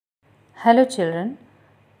Hello children,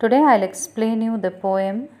 today I'll explain you the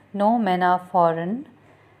poem No Men Are Foreign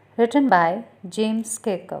written by James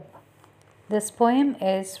Kirkup. This poem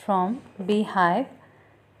is from Beehive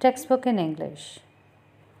textbook in English.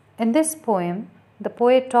 In this poem, the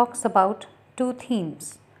poet talks about two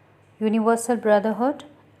themes, universal brotherhood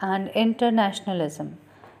and internationalism.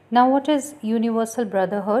 Now what is universal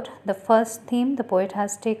brotherhood? The first theme the poet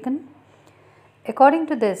has taken. According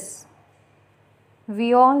to this,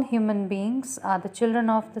 we all human beings are the children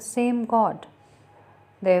of the same God.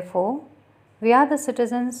 Therefore, we are the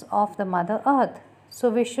citizens of the Mother Earth, so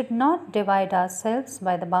we should not divide ourselves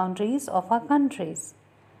by the boundaries of our countries.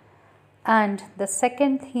 And the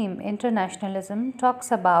second theme, internationalism, talks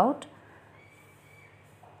about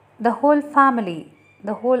the whole family,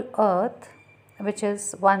 the whole earth, which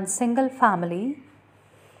is one single family,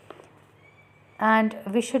 and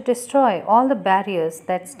we should destroy all the barriers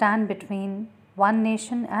that stand between one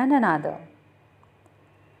nation and another.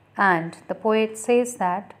 And the poet says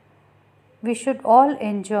that we should all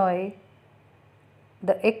enjoy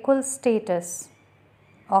the equal status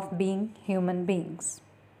of being human beings.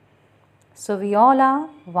 So we all are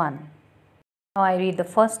one. Now I read the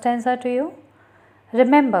first stanza to you.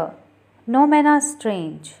 Remember, no men are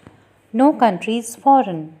strange, no country is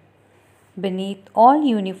foreign. Beneath all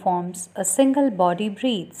uniforms a single body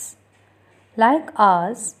breathes. Like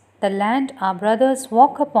ours, the land our brothers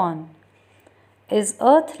walk upon is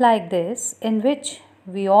earth like this in which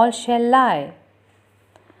we all shall lie.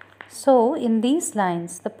 So, in these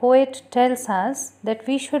lines, the poet tells us that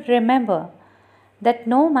we should remember that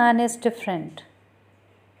no man is different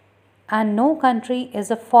and no country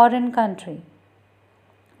is a foreign country.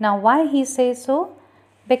 Now, why he says so?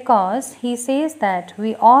 Because he says that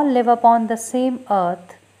we all live upon the same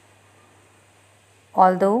earth,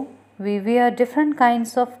 although we wear different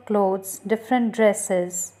kinds of clothes, different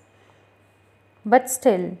dresses, but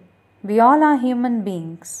still we all are human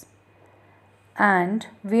beings and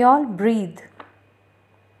we all breathe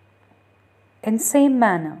in same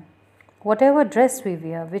manner. Whatever dress we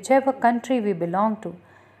wear, whichever country we belong to,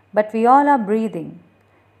 but we all are breathing.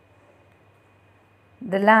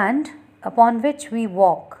 The land upon which we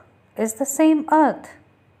walk is the same earth,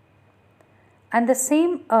 and the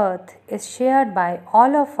same earth is shared by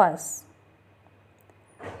all of us,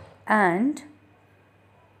 and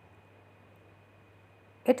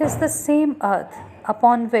it is the same earth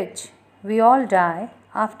upon which we all die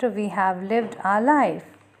after we have lived our life.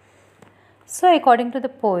 So according to the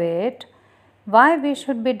poet, why we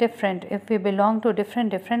should be different if we belong to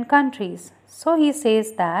different countries? So he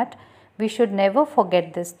says that we should never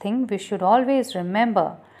forget this thing. We should always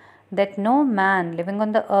remember that no man living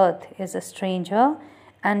on the earth is a stranger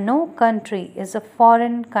and no country is a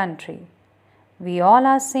foreign country. We all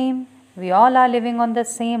are same. We all are living on the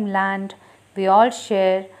same land. We all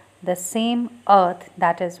share the same earth.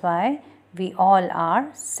 That is why we all are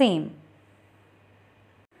same.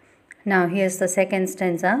 Now here's the second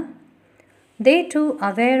stanza. They too,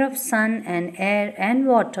 aware of sun and air and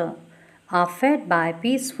water, are fed by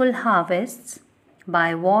peaceful harvests,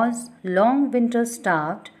 by war's long winter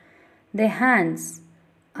starved. Their hands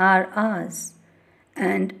are ours,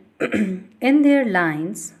 and in their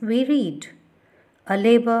lines we read a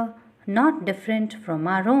labor not different from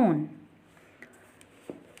our own.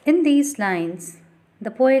 In these lines,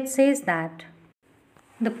 the poet says that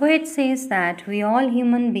we all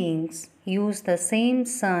human beings use the same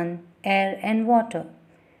sun, air and water.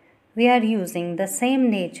 We are using the same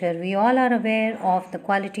nature. We all are aware of the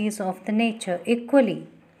qualities of the nature equally,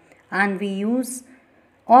 and we use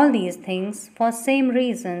all these things for same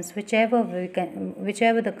reasons whichever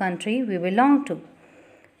the country we belong to.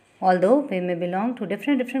 Although we may belong to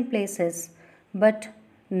different places, but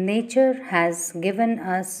nature has given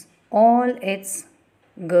us all its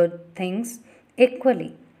good things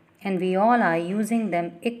equally, and we all are using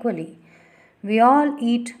them equally. We all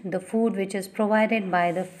eat the food which is provided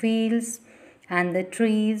by the fields and the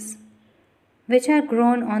trees which are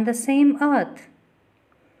grown on the same earth.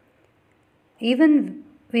 Even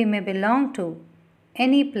we may belong to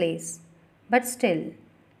any place, but still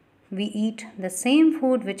we eat the same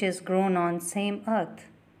food which is grown on same earth.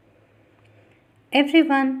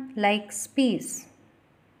 Everyone likes peace,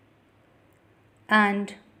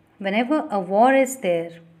 and whenever a war is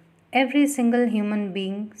there, every single human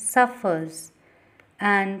being suffers,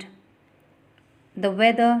 and the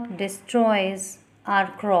weather destroys our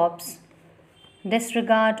crops,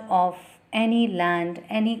 disregard of any land,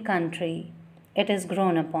 any country it is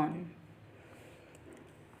grown upon.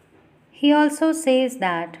 He also says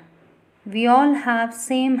that we all have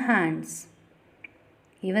same hands,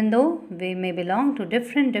 Even though we may belong to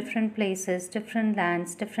different places, different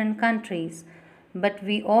lands, different countries, but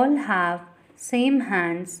we all have same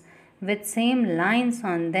hands with same lines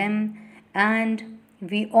on them, and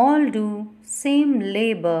we all do same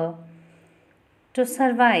labor to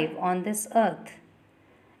survive on this earth,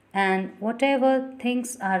 and whatever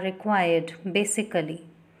things are required, basically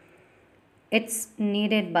it's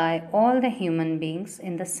needed by all the human beings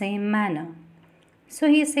in the same manner. So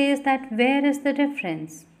he says that where is the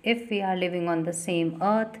difference? If we are living on the same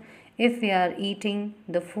earth, if we are eating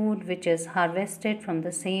the food which is harvested from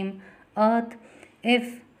the same earth,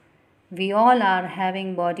 if we all are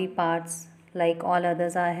having body parts like all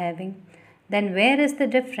others are having, then where is the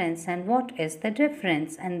difference and what is the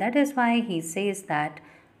difference? And that is why he says that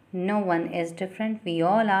no one is different, we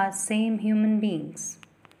all are same human beings.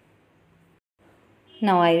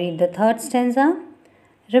 Now I read the third stanza.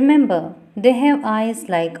 Remember, they have eyes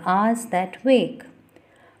like ours that wake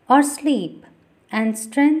or sleep, and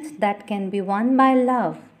strength that can be won by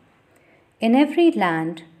love. In every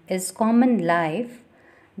land is common life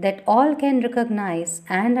that all can recognize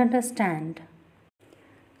and understand.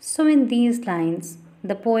 So, in these lines,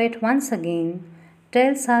 the poet once again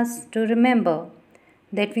tells us to remember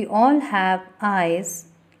that we all have eyes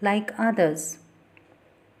like others.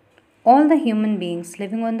 All the human beings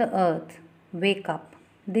living on the earth wake up,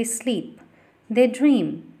 they sleep, they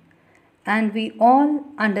dream, and we all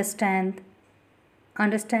understand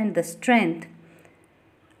the strength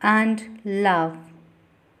and love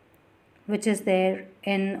which is there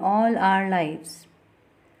in all our lives.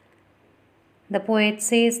 The poet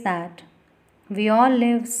says that we all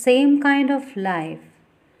live same kind of life,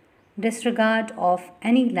 disregard of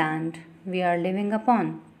any land we are living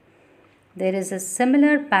upon. There is a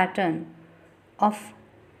similar pattern of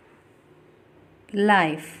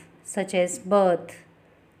life such as birth,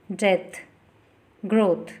 death,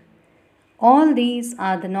 growth. All these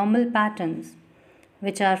are the normal patterns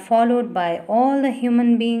which are followed by all the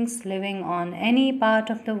human beings living on any part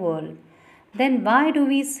of the world. Then why do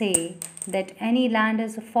we say that any land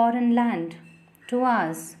is a foreign land to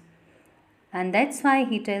us? And that's why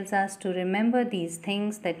he tells us to remember these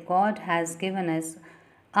things, that God has given us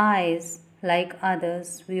eyes like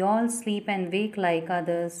others, we all sleep and wake like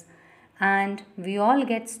others, and we all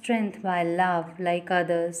get strength by love like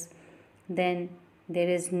others. Then there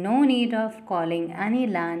is no need of calling any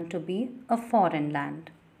land to be a foreign land.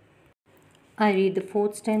 I read the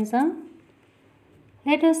fourth stanza.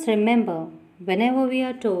 Let us remember, whenever we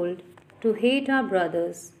are told to hate our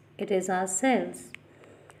brothers, it is ourselves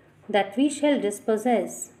that we shall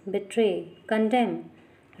dispossess, betray, condemn.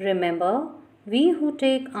 Remember, we who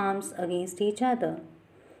take arms against each other.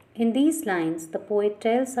 In these lines, the poet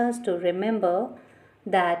tells us to remember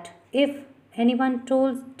that if anyone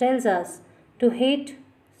tells us to hate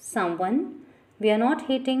someone, we are not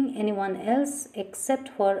hating anyone else except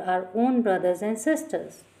for our own brothers and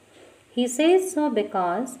sisters. He says so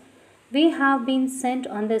because we have been sent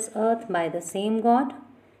on this earth by the same God.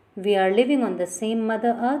 We are living on the same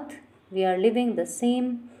Mother Earth. We are living the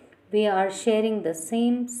same. We are sharing the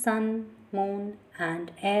same sun, moon,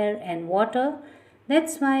 and air and water.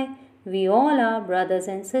 That's why we all are brothers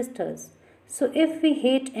and sisters. So if we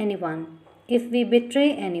hate anyone, if we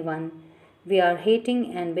betray anyone, we are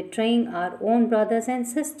hating and betraying our own brothers and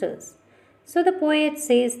sisters. So the poet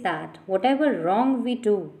says that whatever wrong we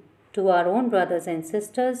do to our own brothers and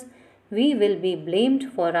sisters, we will be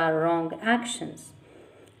blamed for our wrong actions.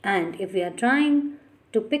 And if we are trying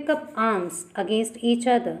to pick up arms against each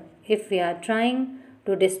other, if we are trying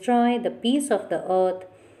to destroy the peace of the earth,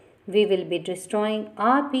 we will be destroying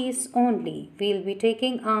our peace only. We will be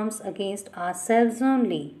taking arms against ourselves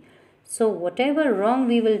only. So whatever wrong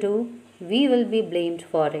we will do, we will be blamed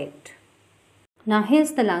for it. Now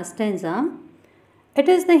here's the last stanza. It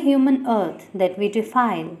is the human earth that we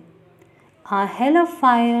defile. Our hell of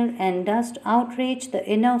fire and dust outrage the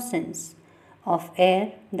innocence of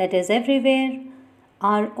air that is everywhere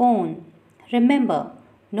our own. Remember,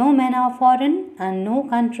 no men are foreign and no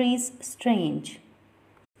countries strange.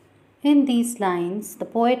 In these lines, the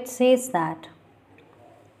poet says that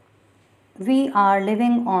we are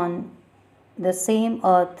living on the same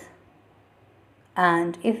earth,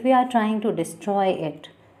 and if we are trying to destroy it,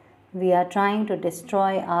 we are trying to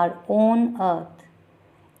destroy our own earth.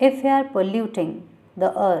 If we are polluting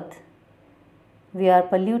the earth, we are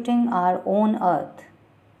polluting our own earth.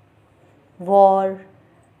 War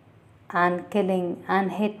and killing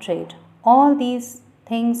and hatred, all these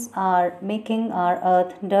things are making our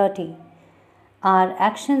earth dirty. Our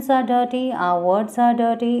actions are dirty, our words are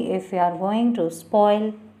dirty if we are going to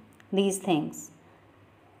spoil these things.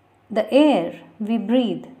 The air we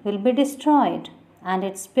breathe will be destroyed, and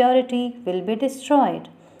its purity will be destroyed.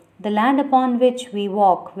 The land upon which we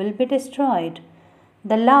walk will be destroyed.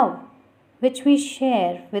 The love which we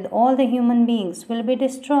share with all the human beings will be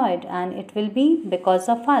destroyed, and it will be because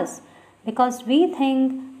of us, because we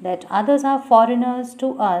think that others are foreigners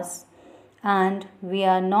to us and we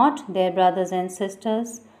are not their brothers and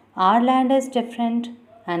sisters. Our land is different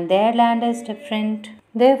and their land is different.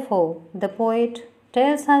 Therefore, the poet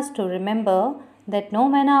tells us to remember that no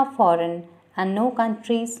men are foreign and no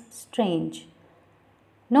countries strange.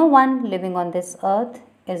 No one living on this earth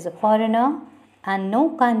is a foreigner, and no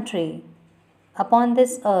country upon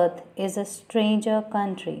this earth is a stranger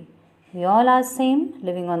country. We all are same,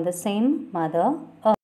 living on the same Mother Earth.